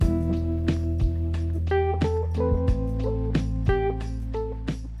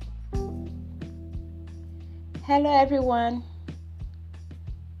Hello everyone,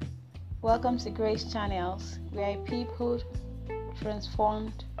 welcome to Grace Channels, where people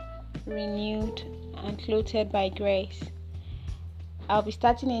transformed, renewed, and clothed by grace. I'll be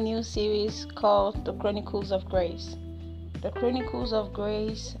starting a new series called The Chronicles of Grace. The Chronicles of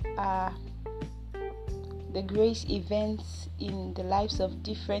Grace are the grace events in the lives of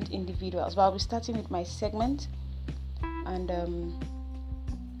different individuals. But I'll be starting with my segment, and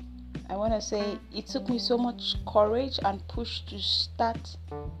I want to say it took me so much courage and push to start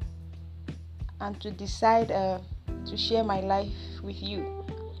and to decide to share my life with you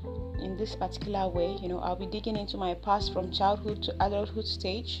in this particular way. I'll be digging into my past from childhood to adulthood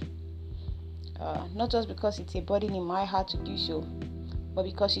stage, not just because it's a burden in my heart to do so, but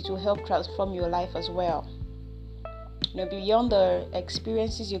because it will help transform your life as well. Beyond the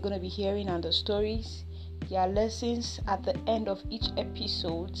experiences you're going to be hearing and the stories, there are lessons at the end of each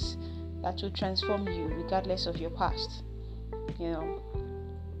episode that will transform you regardless of your past. I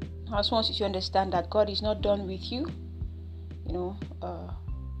just want you to understand that God is not done with you.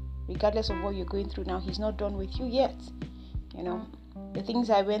 Regardless of what you're going through now, He's not done with you yet. The things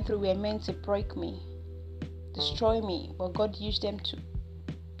I went through were meant to break me, destroy me, but God used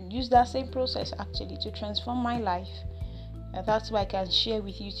that same process actually to transform my life. And that's why I can share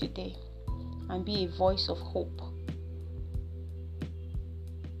with you today and be a voice of hope.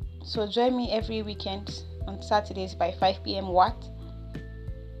 So join me every weekend on Saturdays by 5 p.m.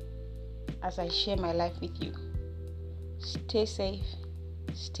 as I share my life with you. Stay safe,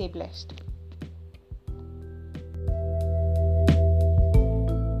 stay blessed.